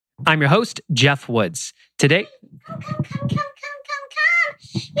I'm your host, Jeff Woods. Today... Come.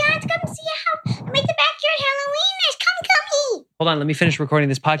 You have to come see how I make the backyard Halloween. Come. Hold on, let me finish recording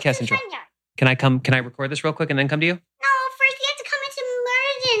this podcast intro. Can I record this real quick and then come to you? No, first we have to come. It's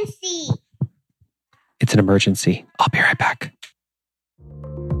emergency. It's an emergency. I'll be right back.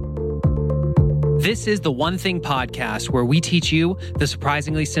 This is the One Thing podcast where we teach you the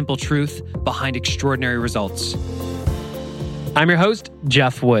surprisingly simple truth behind extraordinary results. I'm your host,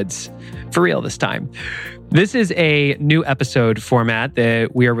 Jeff Woods. For real this time. This is a new episode format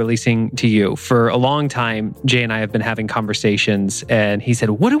that we are releasing to you. For a long time, Jay and I have been having conversations, and he said,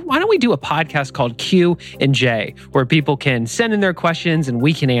 why don't we do a podcast called Q and J, where people can send in their questions and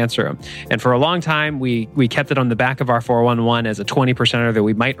we can answer them. And for a long time, we kept it on the back of our 411 as a 20%er that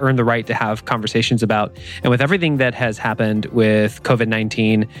we might earn the right to have conversations about. And with everything that has happened with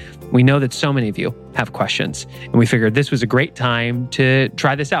COVID-19, we know that so many of you have questions. And we figured this was a great time to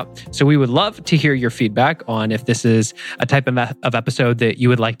try this out. So we would love to hear your feedback on if this is a type of episode that you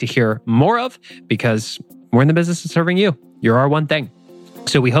would like to hear more of, because we're in the business of serving you. You're our one thing.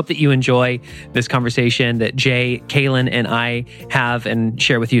 So we hope that you enjoy this conversation that Jay, Kaylin, and I have and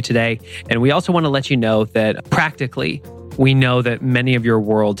share with you today. And we also want to let you know that practically, we know that many of your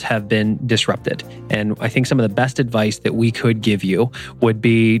worlds have been disrupted. And I think some of the best advice that we could give you would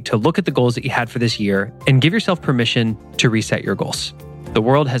be to look at the goals that you had for this year and give yourself permission to reset your goals. The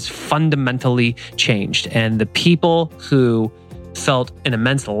world has fundamentally changed, and the people who felt an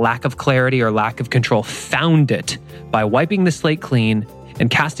immense lack of clarity or lack of control found it by wiping the slate clean and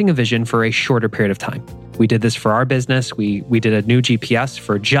casting a vision for a shorter period of time. We did this for our business. We did a new GPS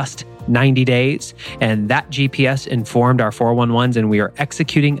for just 90 days, and that GPS informed our 411s, and we are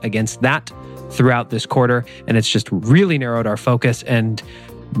executing against that throughout this quarter, and it's just really narrowed our focus, and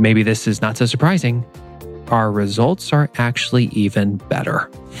maybe this is not so surprising. Our results are actually even better.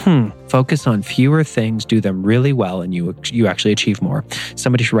 Focus on fewer things, do them really well, and you actually achieve more.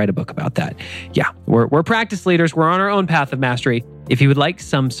 Somebody should write a book about that. Yeah, we're practice leaders. We're on our own path of mastery. If you would like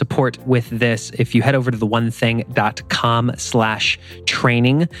some support with this, if you head over to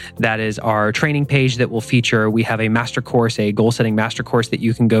theonething.com/training, that is our training page that will feature, we have a master course, a goal-setting master course that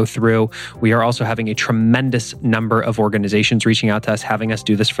you can go through. We are also having a tremendous number of organizations reaching out to us, having us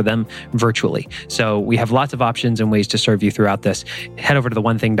do this for them virtually. So we have lots of options and ways to serve you throughout this. Head over to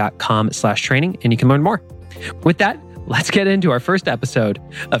theonething.com/training and you can learn more. With that, let's get into our first episode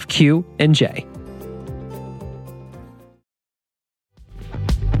of Q and J.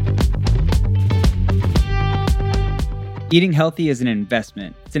 Eating healthy is an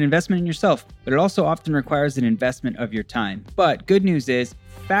investment. It's an investment in yourself, but it also often requires an investment of your time. But good news is,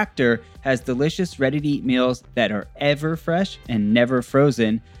 Factor has delicious, ready-to-eat meals that are ever fresh and never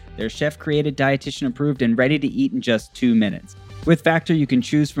frozen. They're chef-created, dietitian-approved, and ready to eat in just 2 minutes. With Factor, you can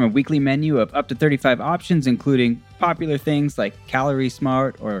choose from a weekly menu of up to 35 options, including popular things like Calorie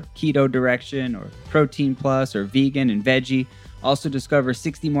Smart or Keto Direction or Protein Plus or Vegan and Veggie. Also discover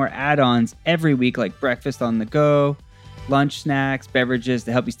 60 more add-ons every week like Breakfast on the Go, lunch snacks, beverages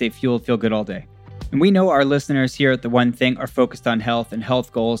to help you stay fueled, feel good all day. And we know our listeners here at The One Thing are focused on health and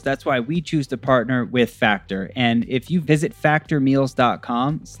health goals. That's why we choose to partner with Factor. And if you visit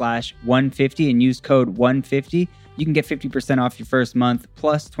factormeals.com/150 and use code 150, you can get 50% off your first month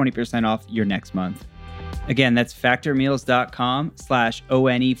plus 20% off your next month. Again, that's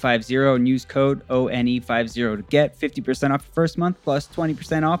factormeals.com/ONE50 and use code ONE50 to get 50% off your first month plus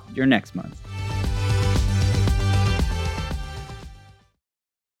 20% off your next month.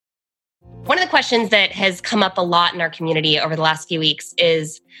 One of the questions that has come up a lot in our community over the last few weeks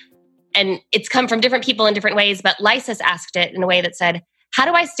is, and it's come from different people in different ways, but Lysis asked it in a way that said, how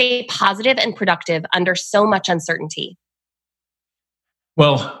do I stay positive and productive under so much uncertainty?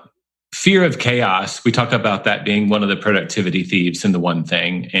 Well, fear of chaos, we talk about that being one of the productivity thieves in The One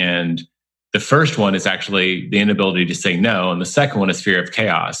Thing. And the first one is actually the inability to say no. And the second one is fear of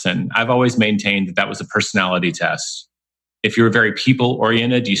chaos. And I've always maintained that that was a personality test. If you're very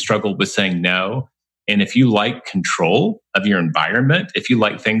people-oriented, you struggle with saying no. And if you like control of your environment, if you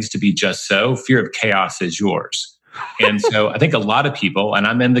like things to be just so, fear of chaos is yours. And so I think a lot of people, and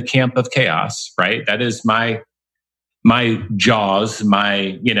I'm in the camp of chaos, right? That is my jaws,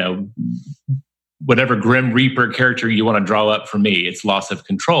 my, whatever Grim Reaper character you want to draw up for me, it's loss of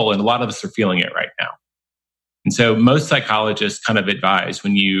control. And a lot of us are feeling it right now. And so most psychologists kind of advise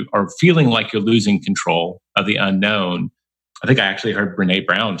when you are feeling like you're losing control of the unknown, I think I actually heard Brene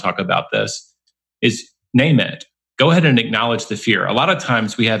Brown talk about this, is name it. Go ahead and acknowledge the fear. A lot of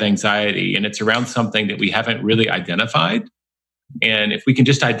times we have anxiety and it's around something that we haven't really identified. And if we can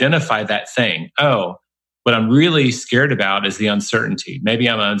just identify that thing, oh, What I'm really scared about is the uncertainty. Maybe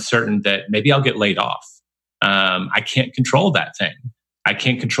I'm uncertain that maybe I'll get laid off. I can't control that thing. I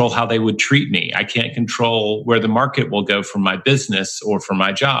can't control how they would treat me. I can't control where the market will go for my business or for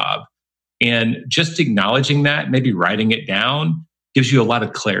my job. And just acknowledging that, maybe writing it down, gives you a lot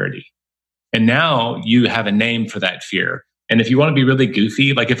of clarity. And now you have a name for that fear. And if you want to be really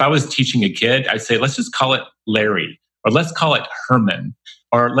goofy, like if I was teaching a kid, I'd say, let's just call it Larry, or let's call it Herman,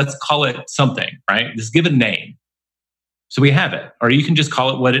 or let's call it something, right? Just give a name. So we have it. Or you can just call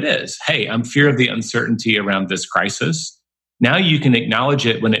it what it is. Hey, I'm fear of the uncertainty around this crisis. Now you can acknowledge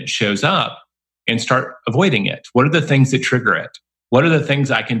it when it shows up and start avoiding it. What are the things that trigger it? What are the things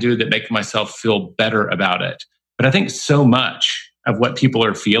I can do that make myself feel better about it? But I think so much of what people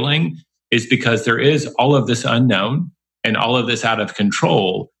are feeling is because there is all of this unknown and all of this out of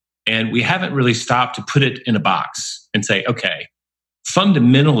control. And we haven't really stopped to put it in a box and say, okay,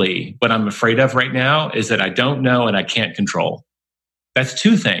 fundamentally, what I'm afraid of right now is that I don't know and I can't control. That's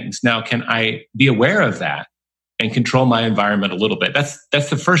two things. Now, can I be aware of that and control my environment a little bit? That's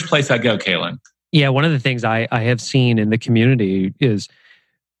the first place I go, Kaylin. Yeah, one of the things I have seen in the community is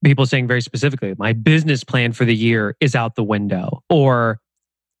people saying very specifically, my business plan for the year is out the window. Or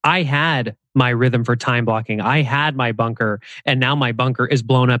I had my rhythm for time blocking. I had my bunker, and now my bunker is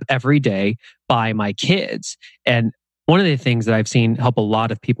blown up every day by my kids. And one of the things that I've seen help a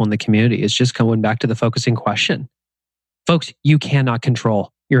lot of people in the community is just going back to the focusing question. Folks, you cannot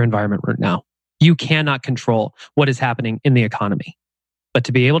control your environment right now. You cannot control what is happening in the economy. But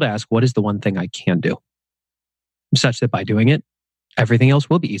to be able to ask, what is the one thing I can do? Such that by doing it, everything else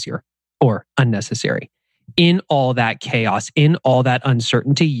will be easier or unnecessary. In all that chaos, in all that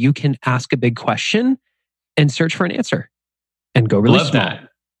uncertainty, you can ask a big question and search for an answer and go really small.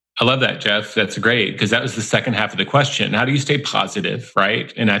 I love that, Jeff. That's great, because that was the second half of the question. How do you stay positive,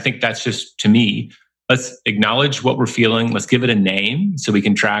 right? And I think that's just, to me, let's acknowledge what we're feeling. Let's give it a name so we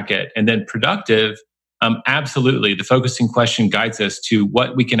can track it. And then productive, absolutely. The focusing question guides us to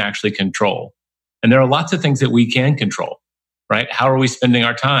what we can actually control. And there are lots of things that we can control, right? How are we spending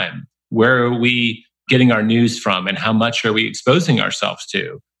our time? Where are we getting our news from? And how much are we exposing ourselves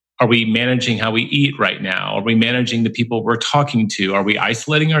to? Are we managing how we eat right now? Are we managing the people we're talking to? Are we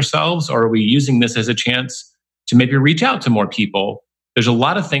isolating ourselves? Or are we using this as a chance to maybe reach out to more people? There's a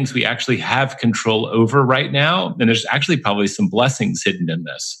lot of things we actually have control over right now. And there's actually probably some blessings hidden in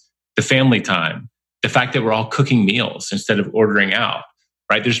this. The family time, the fact that we're all cooking meals instead of ordering out,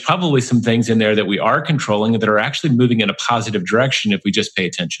 right? There's probably some things in there that we are controlling that are actually moving in a positive direction if we just pay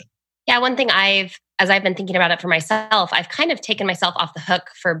attention. Yeah, one thing as I've been thinking about it for myself, I've kind of taken myself off the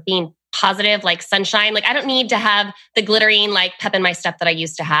hook for being positive, like sunshine. Like I don't need to have the glittering, like pep in my step that I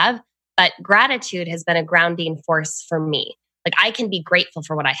used to have, but gratitude has been a grounding force for me. Like I can be grateful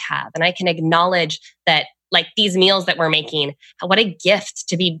for what I have, and I can acknowledge that like these meals that we're making, what a gift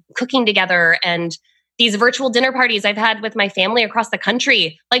to be cooking together, and these virtual dinner parties I've had with my family across the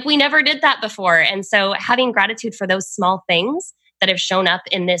country. Like we never did that before. And so having gratitude for those small things that have shown up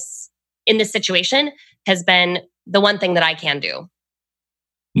in this situation has been the one thing that I can do.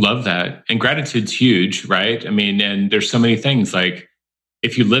 Love that. And gratitude's huge, right? I mean, and there's so many things, like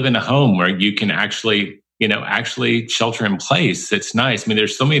if you live in a home where you can actually shelter in place, it's nice. I mean,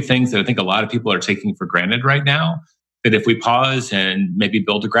 there's so many things that I think a lot of people are taking for granted right now, that if we pause and maybe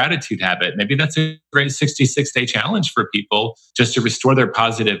build a gratitude habit, maybe that's a great 66-day challenge for people just to restore their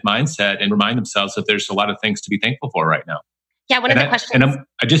positive mindset and remind themselves that there's a lot of things to be thankful for right now. Yeah, one of the questions. And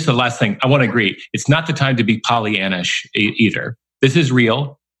just the last thing, I want to agree. It's not the time to be Pollyannish either. This is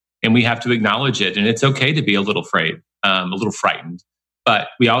real, and we have to acknowledge it. And it's okay to be a little afraid, a little frightened. But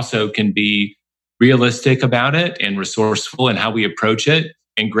we also can be realistic about it and resourceful in how we approach it,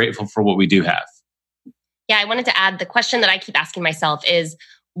 and grateful for what we do have. Yeah, I wanted to add, the question that I keep asking myself is,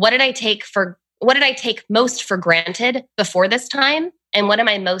 what did I take most for granted before this time? And what am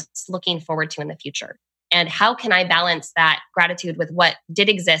I most looking forward to in the future? And how can I balance that gratitude with what did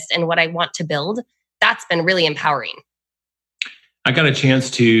exist and what I want to build? That's been really empowering. I got a chance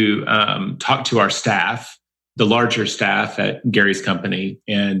to talk to our staff, the larger staff at Gary's company.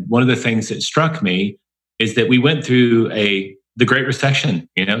 And one of the things that struck me is that we went through the Great Recession,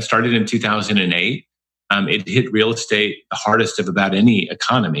 started in 2008. It hit real estate the hardest of about any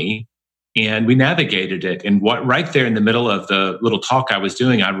economy. And we navigated it. And right there in the middle of the little talk I was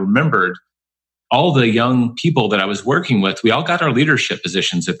doing, I remembered all the young people that I was working with. We all got our leadership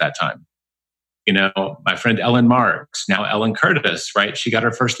positions at that time. My friend Ellen Marks, now Ellen Curtis, right? She got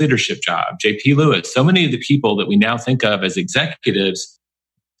her first leadership job. JP Lewis, so many of the people that we now think of as executives,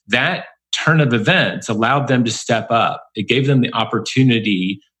 that turn of events allowed them to step up. It gave them the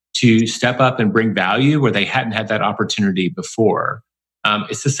opportunity to step up and bring value where they hadn't had that opportunity before.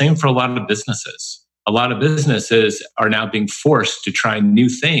 It's the same for a lot of businesses. A lot of businesses are now being forced to try new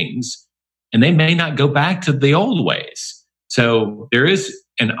things, and they may not go back to the old ways. So there is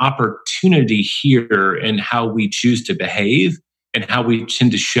an opportunity here in how we choose to behave and how we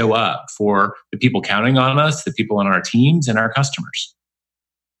tend to show up for the people counting on us, the people on our teams, and our customers.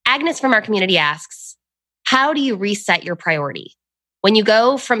 Agnes from our community asks, how do you reset your priority? When you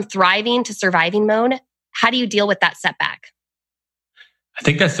go from thriving to surviving mode, how do you deal with that setback? I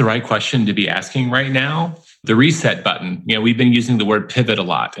think that's the right question to be asking right now. The reset button, we've been using the word pivot a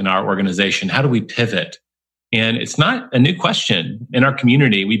lot in our organization. How do we pivot? And it's not a new question. In our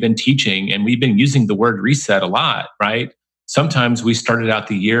community, we've been teaching and we've been using the word reset a lot, right? Sometimes we started out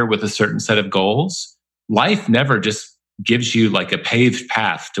the year with a certain set of goals. Life never just gives you like a paved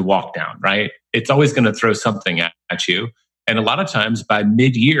path to walk down, right? It's always going to throw something at you. And a lot of times by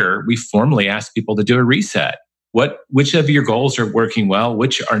mid-year, we formally ask people to do a reset. Which of your goals are working well?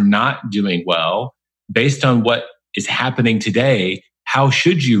 Which are not doing well? Based on what is happening today, how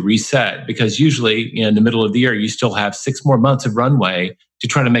should you reset? Because usually in the middle of the year, you still have 6 more months of runway to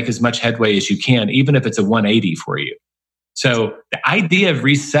try to make as much headway as you can, even if it's a 180 for you. So the idea of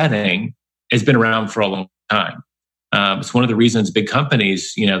resetting has been around for a long time. It's one of the reasons big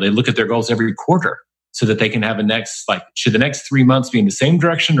companies, they look at their goals every quarter so that they can have should the next 3 months be in the same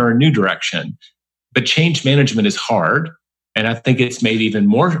direction or a new direction? But change management is hard. And I think it's made even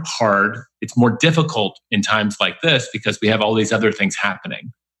more hard. It's more difficult in times like this because we have all these other things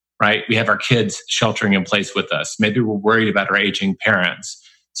happening, right? We have our kids sheltering in place with us. Maybe we're worried about our aging parents.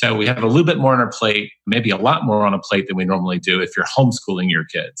 So we have a little bit more on our plate, maybe a lot more on a plate than we normally do if you're homeschooling your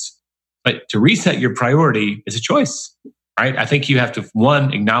kids. But to reset your priority is a choice, right? I think you have to,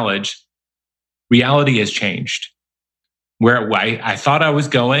 one, acknowledge reality has changed. Where I thought I was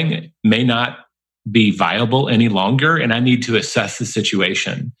going may not be viable any longer, and I need to assess the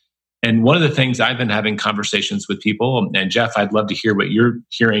situation. And one of the things I've been having conversations with people, and Jeff, I'd love to hear what you're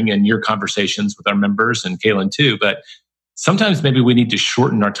hearing in your conversations with our members and Kaylin too, but sometimes maybe we need to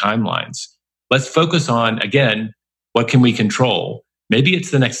shorten our timelines. Let's focus on, again, what can we control? Maybe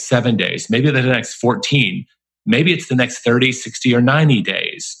it's the next 7 days, maybe the next 14, maybe it's the next 30, 60, or 90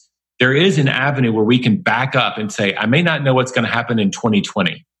 days. There is an avenue where we can back up and say, I may not know what's going to happen in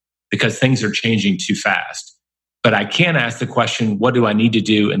 2020 because things are changing too fast. But I can ask the question, what do I need to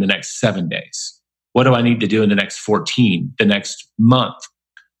do in the next 7 days? What do I need to do in the next 14, the next month,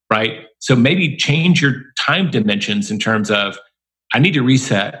 right? So maybe change your time dimensions in terms of, I need to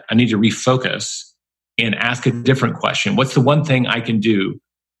reset, I need to refocus and ask a different question. What's the one thing I can do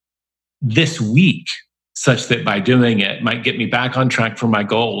this week such that by doing it might get me back on track for my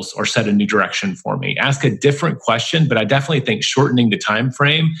goals or set a new direction for me? Ask a different question, but I definitely think shortening the time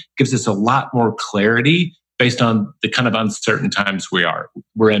frame gives us a lot more clarity based on the kind of uncertain times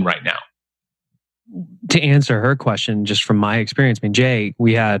we're in right now. To answer her question, just from my experience, Jay,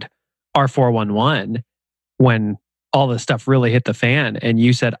 we had our 411 when all this stuff really hit the fan, and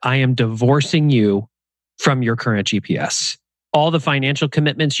you said, I am divorcing you from your current GPS. All the financial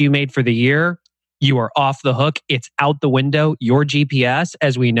commitments you made for the year, you are off the hook. It's out the window. Your GPS,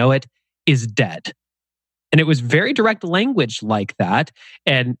 as we know it, is dead. And it was very direct language like that.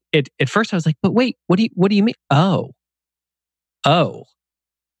 And at first I was like, but wait, what do you mean? Oh,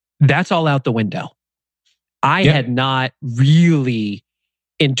 that's all out the window. I had not really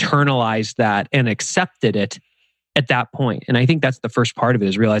internalized that and accepted it at that point. And I think that's the first part of it,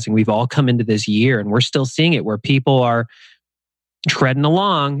 is realizing we've all come into this year and we're still seeing it where people are treading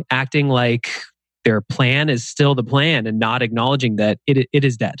along, acting like their plan is still the plan and not acknowledging that it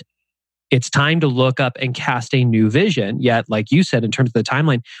is dead. It's time to look up and cast a new vision. Yet, like you said, in terms of the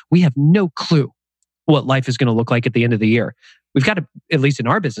timeline, we have no clue what life is going to look like at the end of the year. We've got at least in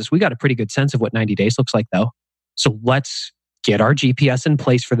our business, we got a pretty good sense of what 90 days looks like though. So let's get our GPS in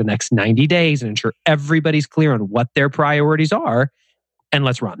place for the next 90 days and ensure everybody's clear on what their priorities are, and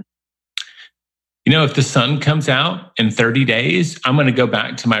let's run. If the sun comes out in 30 days, I'm going to go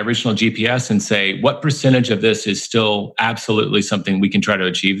back to my original GPS and say, what percentage of this is still absolutely something we can try to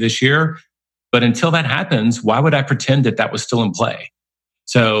achieve this year? But until that happens, why would I pretend that was still in play?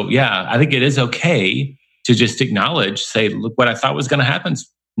 So yeah, I think it is okay to just acknowledge, say, look, what I thought was going to happen is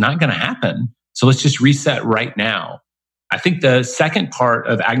not going to happen. So let's just reset right now. I think the second part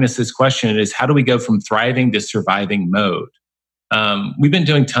of Agnes's question is, how do we go from thriving to surviving mode? We've been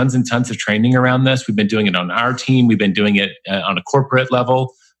doing tons and tons of training around this. We've been doing it on our team. We've been doing it on a corporate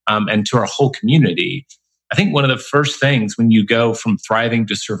level and to our whole community. I think one of the first things when you go from thriving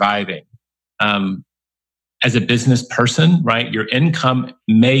to surviving, as a business person, right, your income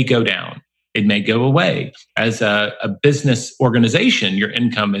may go down. It may go away. As a business organization, your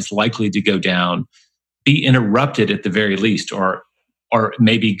income is likely to go down, be interrupted at the very least, or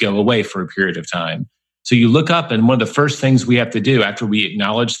maybe go away for a period of time. So you look up, and one of the first things we have to do after we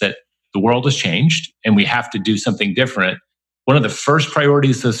acknowledge that the world has changed and we have to do something different, one of the first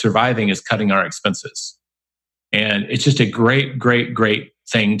priorities of surviving is cutting our expenses. And it's just a great, great, great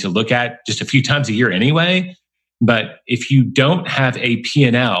thing to look at just a few times a year anyway. But if you don't have a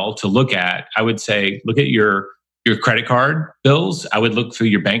P&L to look at, I would say, look at your credit card bills. I would look through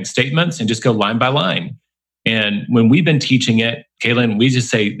your bank statements and just go line by line. And when we've been teaching it, Kaylin, we just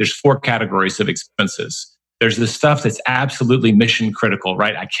say there's 4 categories of expenses. There's the stuff that's absolutely mission critical,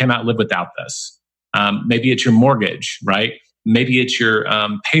 right? I cannot live without this. Maybe it's your mortgage, right? Maybe it's your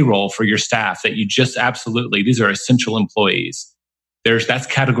payroll for your staff that you just absolutely, these are essential employees. That's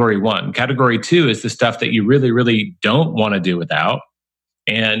category 1. Category 2 is the stuff that you really, really don't want to do without.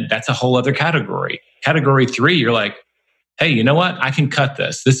 And that's a whole other category. Category 3, you're like, hey, you know what? I can cut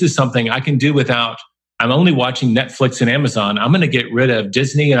this. This is something I can do without. I'm only watching Netflix and Amazon. I'm going to get rid of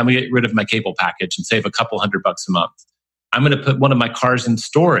Disney and I'm going to get rid of my cable package and save a couple $100 a month. I'm going to put one of my cars in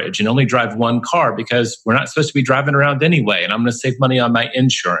storage and only drive one car because we're not supposed to be driving around anyway. And I'm going to save money on my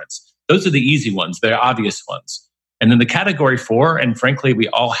insurance. Those are the easy ones, the obvious ones. And then the category 4, and frankly, we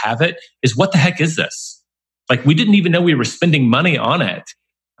all have it, is what the heck is this? Like, we didn't even know we were spending money on it.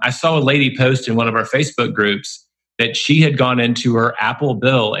 I saw a lady post in one of our Facebook groups that she had gone into her Apple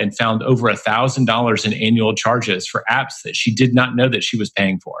bill and found over $1,000 in annual charges for apps that she did not know that she was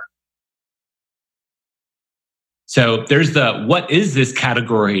paying for. So there's the what is this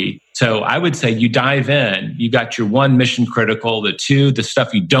category? So I would say you dive in, you got your 1 mission critical, the 2, the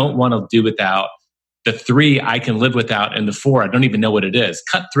stuff you don't want to do without, the 3 I can live without, and the 4 I don't even know what it is.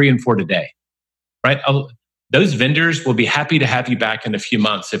 Cut 3 and 4 today, right? Those vendors will be happy to have you back in a few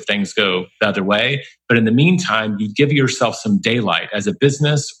months if things go the other way. But in the meantime, you give yourself some daylight as a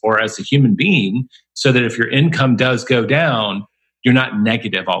business or as a human being so that if your income does go down, you're not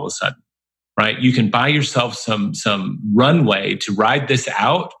negative all of a sudden, right? You can buy yourself some runway to ride this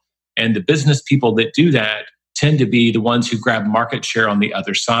out. And the business people that do that tend to be the ones who grab market share on the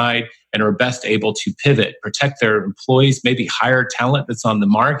other side and are best able to pivot, protect their employees, maybe hire talent that's on the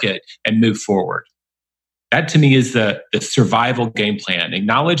market and move forward. That to me is the survival game plan.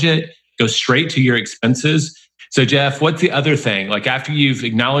 Acknowledge it, go straight to your expenses. So Jeff, what's the other thing? Like after you've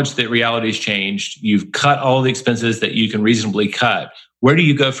acknowledged that reality's changed, you've cut all the expenses that you can reasonably cut, where do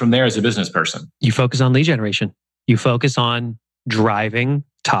you go from there as a business person? You focus on lead generation. You focus on driving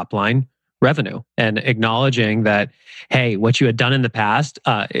top line revenue and acknowledging that, hey, what you had done in the past,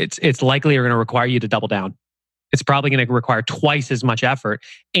 it's likely going to require you to double down. It's probably going to require twice as much effort,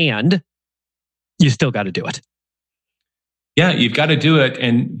 and you still got to do it. Yeah, you've got to do it.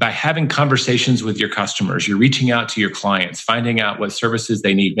 And by having conversations with your customers, you're reaching out to your clients, finding out what services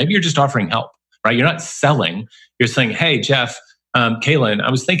they need. Maybe you're just offering help, right? You're not selling. You're saying, hey, Jeff, Kaylin, I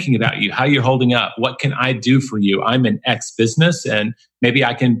was thinking about you, how you're holding up. What can I do for you? I'm an X business and maybe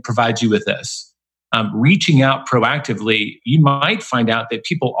I can provide you with this. Reaching out proactively, you might find out that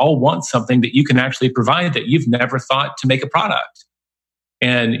people all want something that you can actually provide that you've never thought to make a product.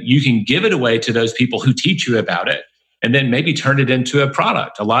 And you can give it away to those people who teach you about it and then maybe turn it into a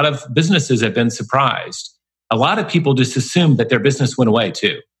product. A lot of businesses have been surprised. A lot of people just assumed that their business went away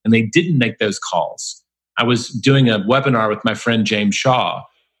too, and they didn't make those calls. I was doing a webinar with my friend James Shaw,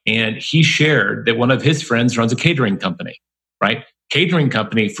 and he shared that one of his friends runs a catering company, right? Catering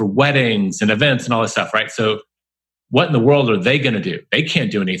company for weddings and events and all this stuff, right? So what in the world are they going to do? They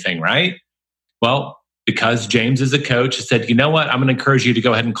can't do anything, right? Well, because James is a coach, he said, you know what? I'm going to encourage you to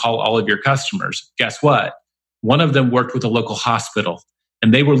go ahead and call all of your customers. Guess what? One of them worked with a local hospital,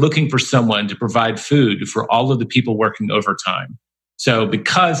 and they were looking for someone to provide food for all of the people working overtime. So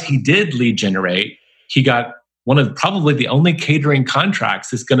because he did lead generate, he got one of probably the only catering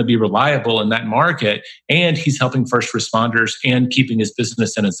contracts that's going to be reliable in that market. And he's helping first responders and keeping his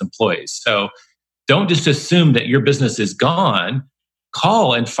business and his employees. So don't just assume that your business is gone.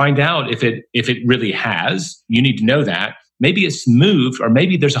 Call and find out if it really has. You need to know that. Maybe it's moved, or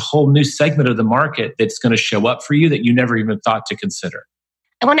maybe there's a whole new segment of the market that's going to show up for you that you never even thought to consider.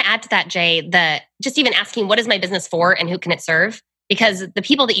 I want to add to that, Jay, just even asking, what is my business for and who can it serve? Because the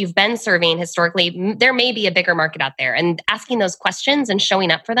people that you've been serving historically, there may be a bigger market out there. And asking those questions and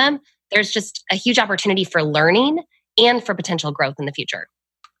showing up for them, there's just a huge opportunity for learning and for potential growth in the future.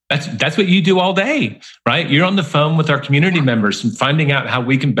 That's what you do all day, right? You're on the phone with our community members and finding out how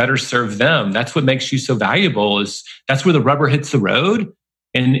we can better serve them. That's what makes you so valuable. That's where the rubber hits the road.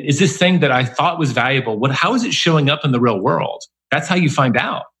 And is this thing that I thought was valuable, how is it showing up in the real world? That's how you find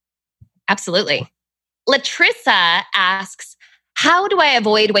out. Absolutely. Latrissa asks, how do I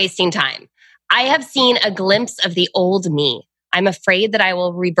avoid wasting time? I have seen a glimpse of the old me. I'm afraid that I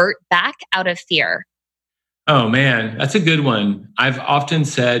will revert back out of fear. Oh man, that's a good one. I've often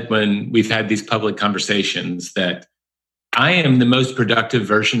said when we've had these public conversations that I am the most productive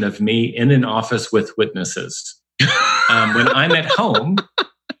version of me in an office with witnesses. When I'm at home,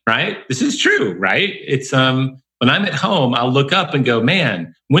 right? This is true, right? It's when I'm at home, I'll look up and go,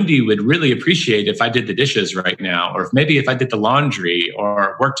 man, Wendy would really appreciate if I did the dishes right now, or maybe if I did the laundry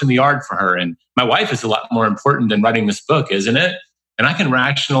or worked in the yard for her. And my wife is a lot more important than writing this book, isn't it? And I can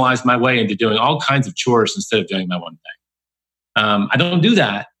rationalize my way into doing all kinds of chores instead of doing my one thing. I don't do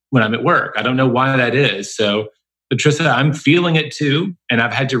that when I'm at work. I don't know why that is. So, Patricia, I'm feeling it too, and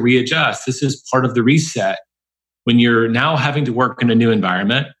I've had to readjust. This is part of the reset. When you're now having to work in a new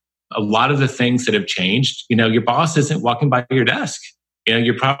environment, a lot of the things that have changed, your boss isn't walking by your desk.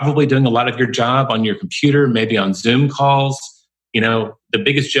 You're probably doing a lot of your job on your computer, maybe on Zoom calls. The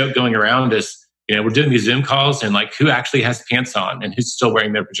biggest joke going around is, we're doing these Zoom calls and who actually has pants on and who's still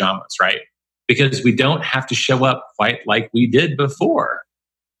wearing their pajamas, right? Because we don't have to show up quite like we did before.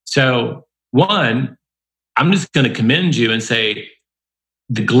 So one, I'm just going to commend you and say,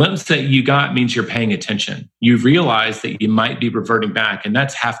 the glimpse that you got means you're paying attention. You realize that you might be reverting back, and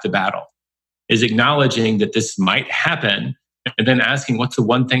that's half the battle, is acknowledging that this might happen and then asking, what's the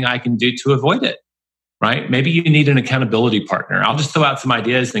one thing I can do to avoid it, right? Maybe you need an accountability partner. I'll just throw out some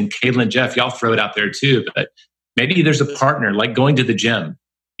ideas, and Caitlin, Jeff, y'all throw it out there too. But maybe there's a partner, like going to the gym.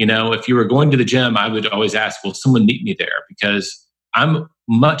 If you were going to the gym, I would always ask, will someone meet me there? Because I'm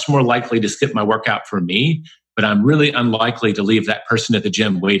much more likely to skip my workout for me, but I'm really unlikely to leave that person at the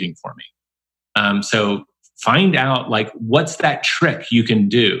gym waiting for me. So find out what's that trick you can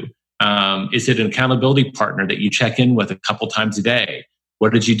do. Is it an accountability partner that you check in with a couple times a day?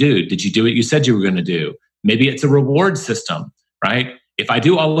 What did you do? Did you do what you said you were going to do? Maybe it's a reward system, right? If I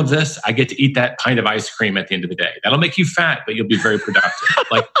do all of this, I get to eat that pint of ice cream at the end of the day. That'll make you fat, but you'll be very productive.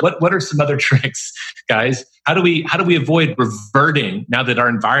 What are some other tricks, guys? How do we avoid reverting now that our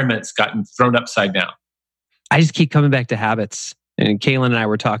environment's gotten thrown upside down? I just keep coming back to habits. And Caitlin and I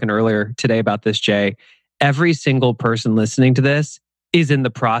were talking earlier today about this, Jay. Every single person listening to this is in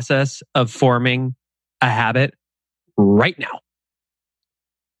the process of forming a habit right now.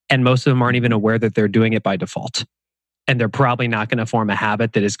 And most of them aren't even aware that they're doing it by default. And they're probably not going to form a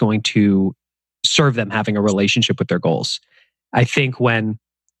habit that is going to serve them having a relationship with their goals. I think when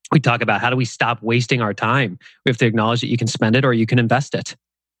we talk about how do we stop wasting our time, we have to acknowledge that you can spend it or you can invest it.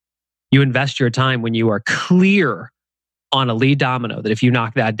 You invest your time when you are clear on a lead domino that if you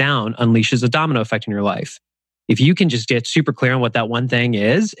knock that down, unleashes a domino effect in your life. If you can just get super clear on what that one thing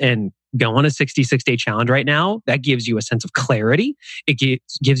is and go on a 66-day challenge right now, that gives you a sense of clarity. It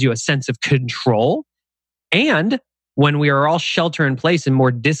gives you a sense of control. And when we are all shelter in place and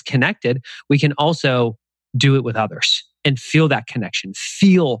more disconnected, we can also do it with others and feel that connection,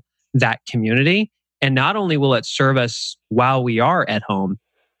 feel that community. And not only will it serve us while we are at home,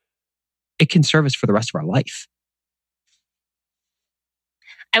 it can serve us for the rest of our life.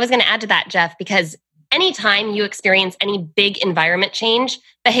 I was going to add to that, Jeff, because anytime you experience any big environment change,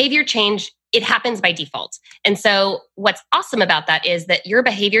 behavior change, it happens by default. And so what's awesome about that is that your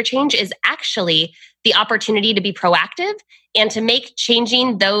behavior change is actually the opportunity to be proactive and to make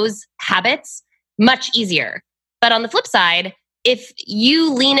changing those habits much easier. But on the flip side, if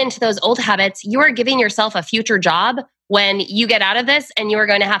you lean into those old habits, you are giving yourself a future job when you get out of this and you are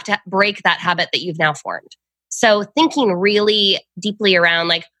going to have to break that habit that you've now formed. So thinking really deeply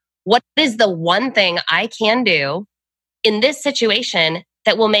around what is the one thing I can do in this situation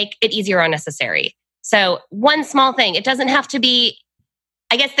that will make it easier or unnecessary? So one small thing, it doesn't have to be,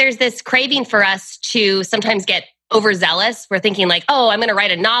 I guess there's this craving for us to sometimes get overzealous. We're thinking I'm going to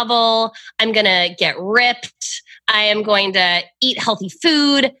write a novel. I'm going to get ripped. I am going to eat healthy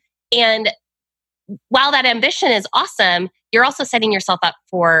food. And while that ambition is awesome, you're also setting yourself up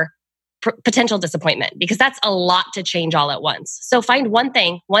for potential disappointment because that's a lot to change all at once. So find one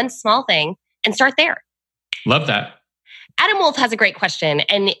thing, one small thing, and start there. Love that. Adam Wolf has a great question.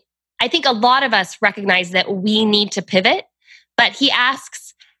 And I think a lot of us recognize that we need to pivot, but he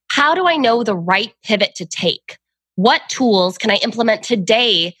asks, how do I know the right pivot to take? What tools can I implement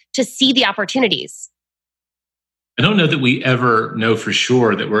today to see the opportunities? I don't know that we ever know for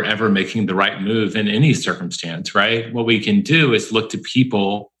sure that we're ever making the right move in any circumstance, right? What we can do is look to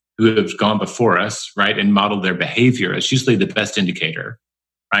people who have gone before us, right, and model their behavior. It's usually the best indicator,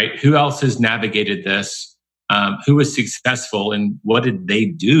 right? Who else has navigated this who was successful and what did they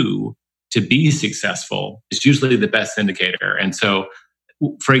do to be successful is usually the best indicator. And so,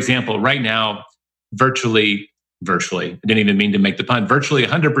 for example, right now, virtually, I didn't even mean to make the pun, virtually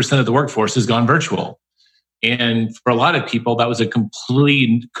 100% of the workforce has gone virtual. And for a lot of people, that was a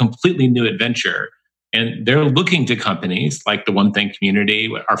completely new adventure. And they're looking to companies like the One Thing community.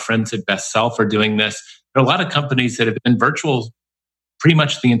 Our friends at Best Self are doing this. There are a lot of companies that have been virtual pretty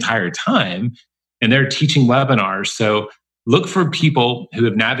much the entire time, and they're teaching webinars. So look for people who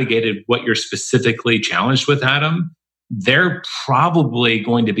have navigated what you're specifically challenged with, Adam. They're probably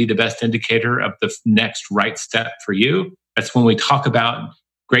going to be the best indicator of the next right step for you. That's when we talk about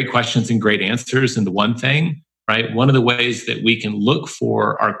great questions and great answers and the One Thing, right? One of the ways that we can look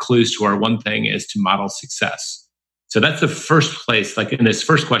for our clues to our One Thing is to model success. So that's the first place, like in this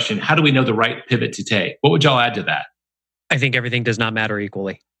first question, how do we know the right pivot to take? What would y'all add to that? I think everything does not matter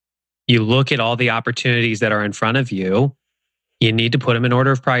equally. You look at all the opportunities that are in front of you, you need to put them in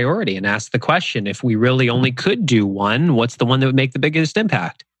order of priority and ask the question, if we really only could do one, what's the one that would make the biggest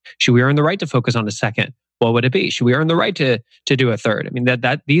impact? Should we earn the right to focus on a second? What would it be? Should we earn the right to do a third? I mean,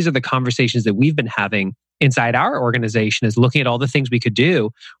 these are the conversations that we've been having inside our organization, is looking at all the things we could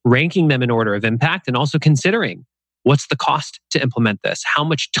do, ranking them in order of impact, and also considering what's the cost to implement this? How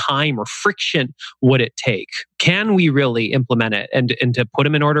much time or friction would it take? Can we really implement it and to put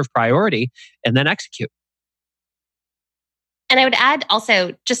them in order of priority and then execute? And I would add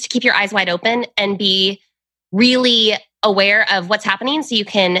also, just to keep your eyes wide open and be really aware of what's happening so you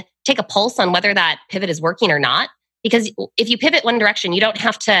can take a pulse on whether that pivot is working or not. Because if you pivot one direction, you don't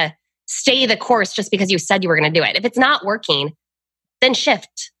have to stay the course just because you said you were going to do it. If it's not working, then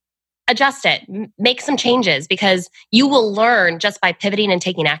shift, adjust it, make some changes, because you will learn just by pivoting and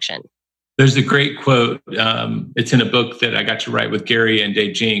taking action. There's a great quote. It's in a book that I got to write with Gary and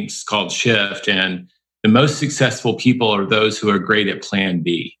Dave Jinks called Shift. And the most successful people are those who are great at plan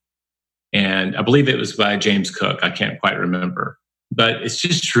B. And I believe it was by James Cook. I can't quite remember, but it's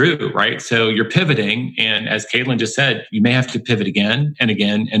just true, right? So you're pivoting. And as Caitlin just said, you may have to pivot again and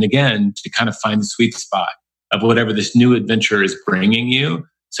again and again to kind of find the sweet spot of whatever this new adventure is bringing you.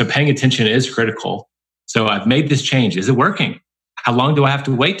 So paying attention is critical. So I've made this change. Is it working? How long do I have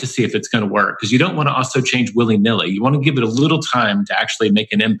to wait to see if it's going to work? Because you don't want to also change willy-nilly. You want to give it a little time to actually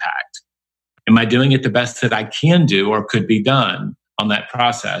make an impact. Am I doing it the best that I can do or could be done on that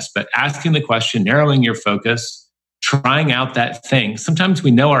process? But asking the question, narrowing your focus, trying out that thing. Sometimes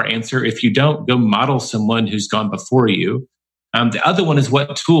we know our answer. If you don't, go model someone who's gone before you. The other one is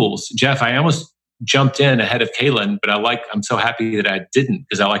what tools. Jeff, I almost jumped in ahead of Kaylin, but I'm so happy that I didn't,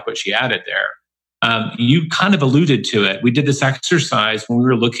 because I like what she added there. You kind of alluded to it. We did this exercise when we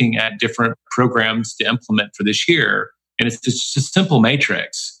were looking at different programs to implement for this year. And it's just a simple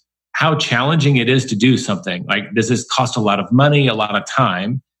matrix. How challenging it is to do something. Like, does this cost a lot of money, a lot of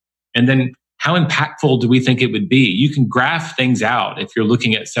time? And then how impactful do we think it would be? You can graph things out if you're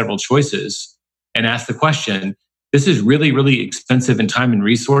looking at several choices and ask the question, this is really, really expensive in time and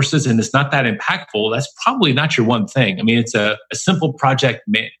resources, and it's not that impactful. That's probably not your one thing. I mean, it's a simple project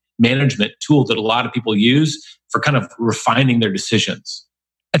management tool that a lot of people use for kind of refining their decisions.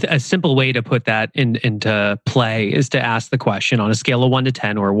 A simple way to put that into play is to ask the question on a scale of 1 to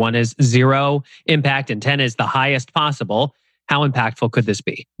 10, where 1 is 0 impact and 10 is the highest possible. How impactful could this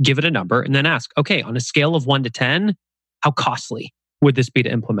be? Give it a number and then ask, okay, on a scale of 1 to 10, how costly would this be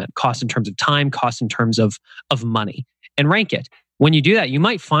to implement? Cost in terms of time, cost in terms of money, and rank it. When you do that, you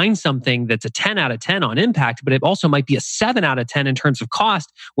might find something that's a 10 out of 10 on impact, but it also might be a 7 out of 10 in terms of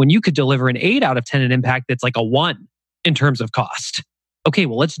cost, when you could deliver an 8 out of 10 in impact that's like a 1 in terms of cost. Okay,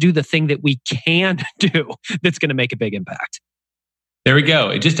 well, let's do the thing that we can do that's going to make a big impact. There we go.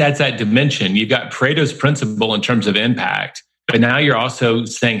 It just adds that dimension. You've got Pareto's principle in terms of impact, but now you're also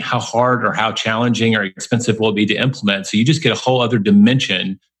saying how hard or how challenging or expensive will it be to implement. So you just get a whole other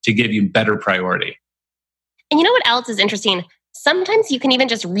dimension to give you better priority. And you know what else is interesting? Sometimes you can even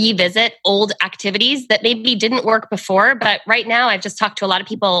just revisit old activities that maybe didn't work before. But right now, I've just talked to a lot of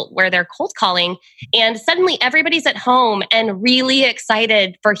people where they're cold calling, and suddenly everybody's at home and really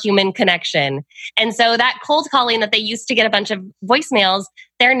excited for human connection. And so that cold calling that they used to get a bunch of voicemails,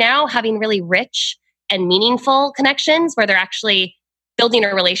 they're now having really rich and meaningful connections where they're actually building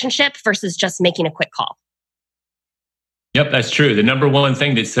a relationship versus just making a quick call. Yep, that's true. The number one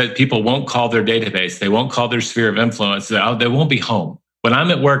thing that said people won't call their database, they won't call their sphere of influence, they won't be home. When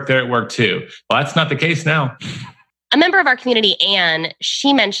I'm at work, they're at work too. Well, that's not the case now. A member of our community, Anne,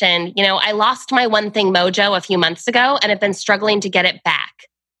 she mentioned, I lost my one thing mojo a few months ago and have been struggling to get it back.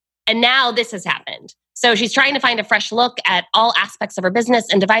 And now this has happened. So she's trying to find a fresh look at all aspects of her business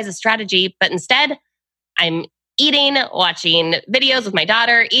and devise a strategy, but instead I'm eating, watching videos with my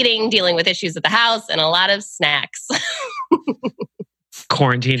daughter, eating, dealing with issues at the house, and a lot of snacks.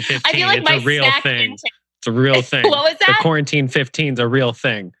 Quarantine 15. I feel like it's my a real snack thing. intake- It's a real thing. What was that? The quarantine 15 is a real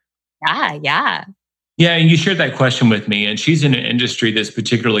thing. Yeah. Yeah, and you shared that question with me, and she's in an industry that's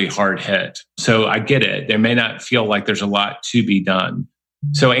particularly hard hit. So I get it. There may not feel like there's a lot to be done.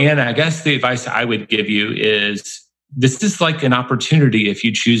 So Anna, I guess the advice I would give you is this is like an opportunity if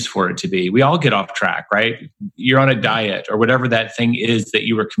you choose for it to be. We all get off track, right? You're on a diet or whatever that thing is that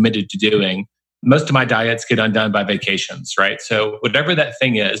you were committed to doing. Most of my diets get undone by vacations, right? So whatever that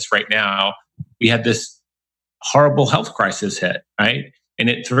thing is right now, we had this horrible health crisis hit, right? And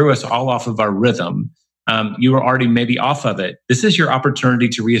it threw us all off of our rhythm. You were already maybe off of it. This is your opportunity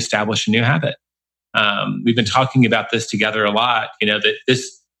to reestablish a new habit. We've been talking about this together a lot, that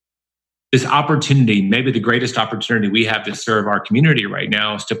this opportunity, maybe the greatest opportunity we have to serve our community right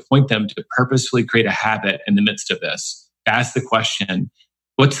now is to point them to purposefully create a habit in the midst of this. Ask the question,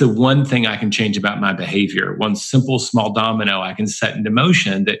 what's the one thing I can change about my behavior? One simple, small domino I can set into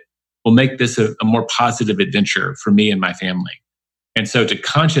motion that will make this a more positive adventure for me and my family. And so to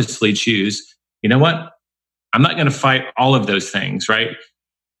consciously choose, you know what? I'm not going to fight all of those things, right?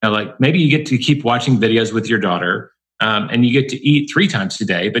 Like maybe you get to keep watching videos with your daughter and you get to eat 3 times a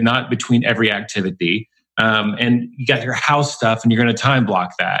day, but not between every activity. And you got your house stuff and you're going to time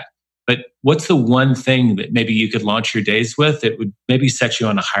block that. But what's the one thing that maybe you could launch your days with that would maybe set you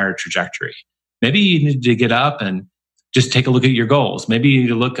on a higher trajectory? Maybe you need to get up and just take a look at your goals. Maybe you need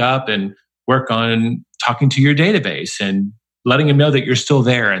to look up and work on talking to your database and letting them know that you're still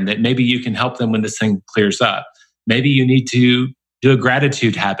there and that maybe you can help them when this thing clears up. Maybe you need to do a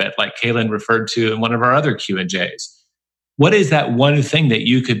gratitude habit like Kaylin referred to in one of our other Q&Js. What is that one thing that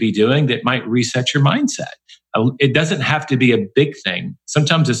you could be doing that might reset your mindset? It doesn't have to be a big thing.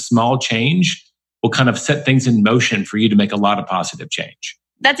 Sometimes a small change will kind of set things in motion for you to make a lot of positive change.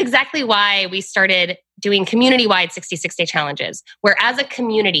 That's exactly why we started doing community-wide 66-day challenges, where as a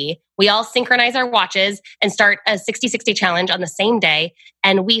community, we all synchronize our watches and start a 66-day challenge on the same day,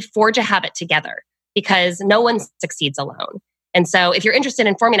 and we forge a habit together because no one succeeds alone. And so if you're interested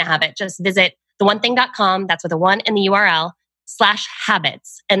in forming a habit, just visit theonething.com, that's with a 1 in the URL,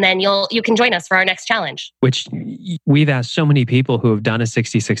 /habits. And then you can join us for our next challenge. Which we've asked so many people who have done a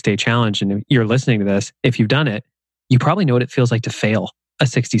 66-day challenge, and if you're listening to this, if you've done it, you probably know what it feels like to fail a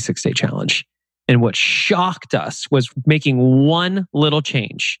 66-day challenge. And what shocked us was making one little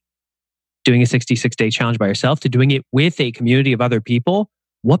change, doing a 66-day challenge by yourself to doing it with a community of other people.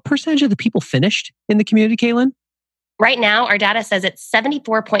 What percentage of the people finished in the community, Kaylin? Right now, our data says it's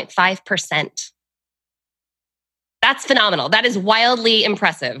 74.5%. That's phenomenal. That is wildly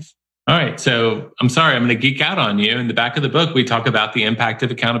impressive. All right. So I'm sorry, I'm going to geek out on you. In the back of the book, we talk about the impact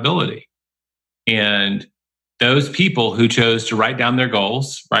of accountability. And those people who chose to write down their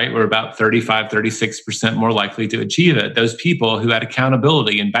goals, right, were about 35, 36% more likely to achieve it. Those people who had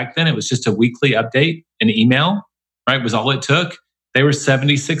accountability, and back then it was just a weekly update, an email, right, was all it took. They were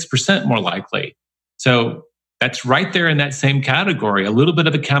 76% more likely. So that's right there in that same category. A little bit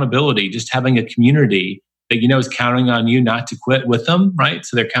of accountability, just having a community that is counting on you not to quit with them, right?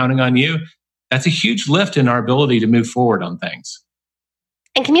 So they're counting on you. That's a huge lift in our ability to move forward on things.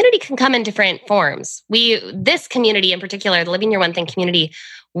 And community can come in different forms. This community in particular, the Living Your One Thing community,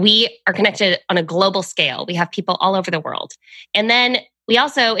 we are connected on a global scale. We have people all over the world. And then we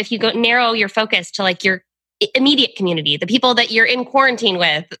also, if you go narrow your focus to like your immediate community, the people that you're in quarantine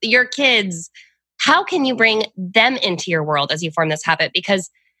with, your kids, how can you bring them into your world as you form this habit? Because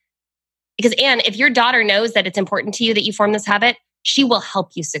Anne, if your daughter knows that it's important to you that you form this habit, she will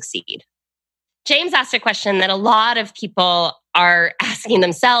help you succeed. James asked a question that a lot of people are asking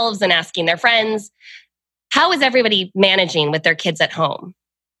themselves and asking their friends. How is everybody managing with their kids at home?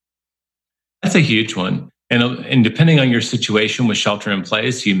 That's a huge one. And depending on your situation with shelter in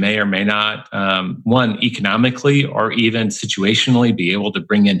place, you may or may not, one, economically or even situationally be able to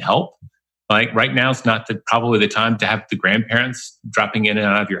bring in help. Like right now, it's not probably the time to have the grandparents dropping in and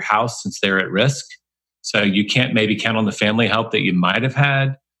out of your house since they're at risk. So you can't maybe count on the family help that you might have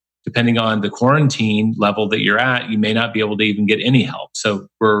had. Depending on the quarantine level that you're at, you may not be able to even get any help. So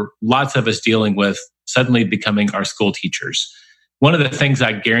we're lots of us dealing with suddenly becoming our school teachers. One of the things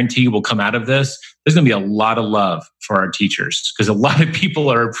I guarantee will come out of this, there's going to be a lot of love for our teachers because a lot of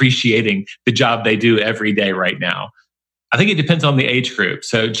people are appreciating the job they do every day right now. I think it depends on the age group.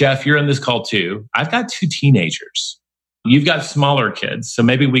 So Jeff, you're on this call too. I've got 2 teenagers. You've got smaller kids. So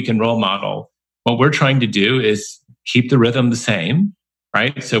maybe we can role model. What we're trying to do is keep the rhythm the same,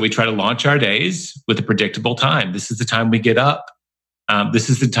 right? So we try to launch our days with a predictable time. This is the time we get up. This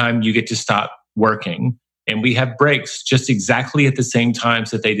is the time you get to stop working. And we have breaks just exactly at the same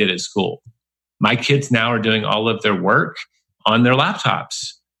times that they did at school. My kids now are doing all of their work on their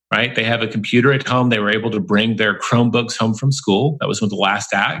laptops, right? They have a computer at home. They were able to bring their Chromebooks home from school. That was one of the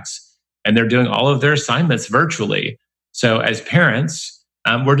last acts. And they're doing all of their assignments virtually. So as parents,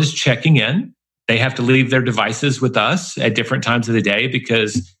 we're just checking in. They have to leave their devices with us at different times of the day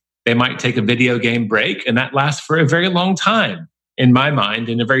because they might take a video game break, and that lasts for a very long time in my mind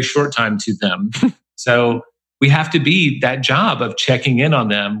and a very short time to them. So we have to be that job of checking in on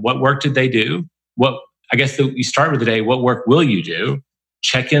them. What work did they do? You start with the day, what work will you do?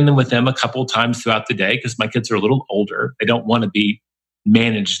 Check in with them a couple of times throughout the day because my kids are a little older. They don't want to be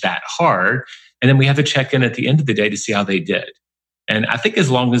managed that hard. And then we have to check in at the end of the day to see how they did. And I think as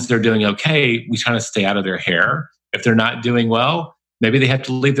long as they're doing okay, we try to stay out of their hair. If they're not doing well, maybe they have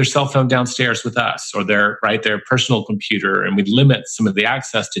to leave their cell phone downstairs with us or their personal computer, and we limit some of the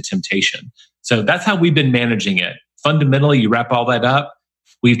access to temptation. So that's how we've been managing it. Fundamentally, you wrap all that up.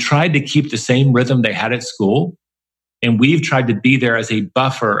 We've tried to keep the same rhythm they had at school, and we've tried to be there as a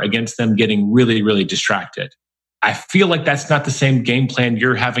buffer against them getting really, really distracted. I feel like that's not the same game plan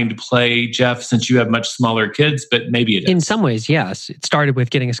you're having to play, Jeff, since you have much smaller kids, but maybe it is. In some ways, yes. It started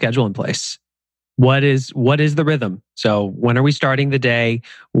with getting a schedule in place. What is the rhythm? So when are we starting the day?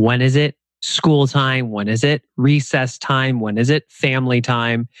 When is it school time? When is it recess time? When is it family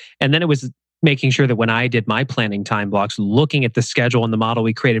time? And then it was making sure that when I did my planning time blocks, looking at the schedule and the model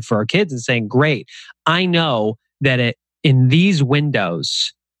we created for our kids and saying, great, I know that in these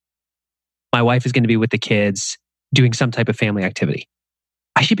windows, my wife is going to be with the kids doing some type of family activity.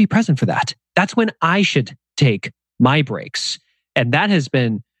 I should be present for that. That's when I should take my breaks. And that has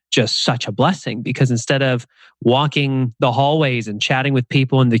been just such a blessing because instead of walking the hallways and chatting with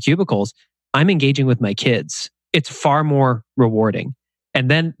people in the cubicles, I'm engaging with my kids. It's far more rewarding. And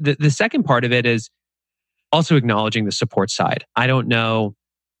then the second part of it is also acknowledging the support side. I don't know,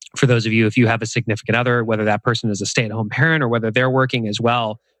 for those of you, if you have a significant other, whether that person is a stay-at-home parent or whether they're working as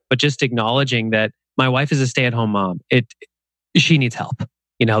well, but just acknowledging that my wife is a stay-at-home mom. She needs help.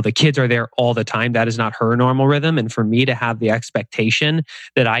 The kids are there all the time. That is not her normal rhythm. And for me to have the expectation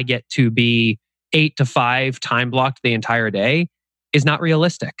that I get to be 8 to 5 time blocked the entire day is not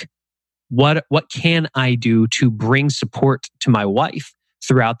realistic. What can I do to bring support to my wife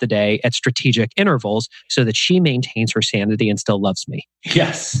throughout the day at strategic intervals so that she maintains her sanity and still loves me?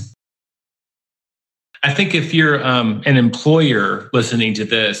 Yes. I think if you're an employer listening to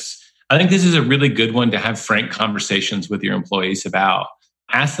this, I think this is a really good one to have frank conversations with your employees about.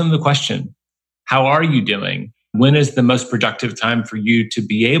 Ask them the question, how are you doing? When is the most productive time for you to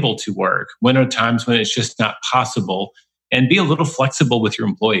be able to work? When are times when it's just not possible? And be a little flexible with your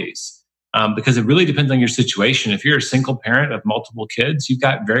employees because it really depends on your situation. If you're a single parent of multiple kids, you've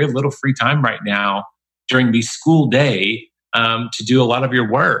got very little free time right now during the school day to do a lot of your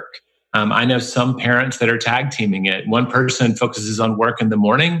work. I know some parents that are tag teaming it. One person focuses on work in the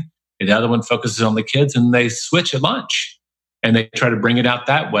morning, and the other one focuses on the kids, and they switch at lunch and they try to bring it out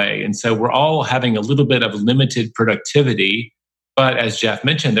that way. And so we're all having a little bit of limited productivity. But as Jeff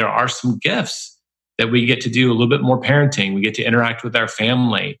mentioned, there are some gifts that we get to do a little bit more parenting. We get to interact with our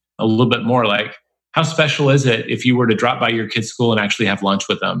family a little bit more. Like, how special is it if you were to drop by your kid's school and actually have lunch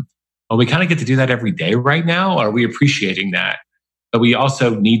with them? Well, we kind of get to do that every day right now. Are we appreciating that? But we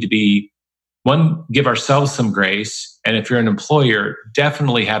also need to give ourselves some grace. And if you're an employer,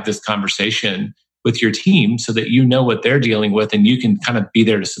 definitely have this conversation with your team so that you know what they're dealing with and you can kind of be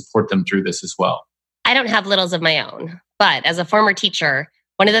there to support them through this as well. I don't have littles of my own, but as a former teacher,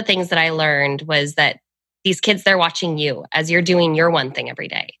 one of the things that I learned was that these kids, they're watching you as you're doing your one thing every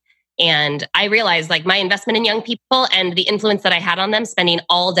day. And I realized my investment in young people and the influence that I had on them spending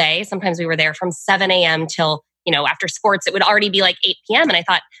all day. Sometimes we were there from 7 a.m. till, after sports, it would already be 8 p.m. And I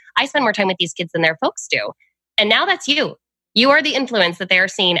thought, I spend more time with these kids than their folks do. And now that's you. You are the influence that they are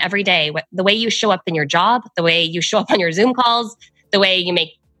seeing every day. The way you show up in your job, the way you show up on your Zoom calls, the way you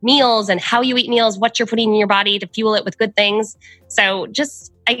make meals and how you eat meals, what you're putting in your body to fuel it with good things. So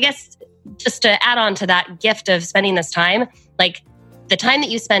just to add on to that gift of spending this time, the time that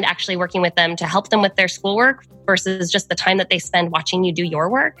you spend actually working with them to help them with their schoolwork versus just the time that they spend watching you do your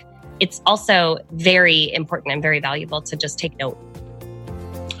work, it's also very important and very valuable to just take note.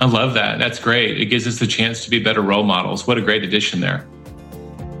 I love that. That's great. It gives us the chance to be better role models. What a great addition there.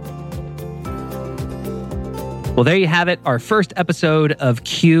 Well, there you have it, our first episode of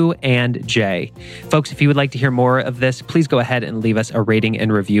Q&J. Folks, if you would like to hear more of this, please go ahead and leave us a rating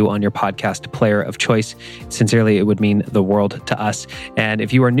and review on your podcast player of choice. Sincerely, it would mean the world to us. And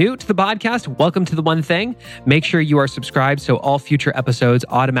if you are new to the podcast, welcome to The One Thing. Make sure you are subscribed so all future episodes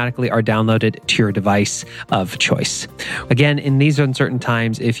automatically are downloaded to your device of choice. Again, in these uncertain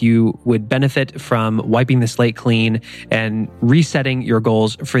times, if you would benefit from wiping the slate clean and resetting your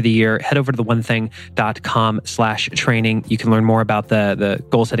goals for the year, head over to theonething.com/training. You can learn more about the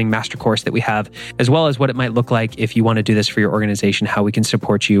goal setting master course that we have, as well as what it might look like if you want to do this for your organization, how we can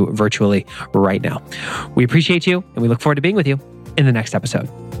support you virtually right now. We appreciate you, and we look forward to being with you in the next episode.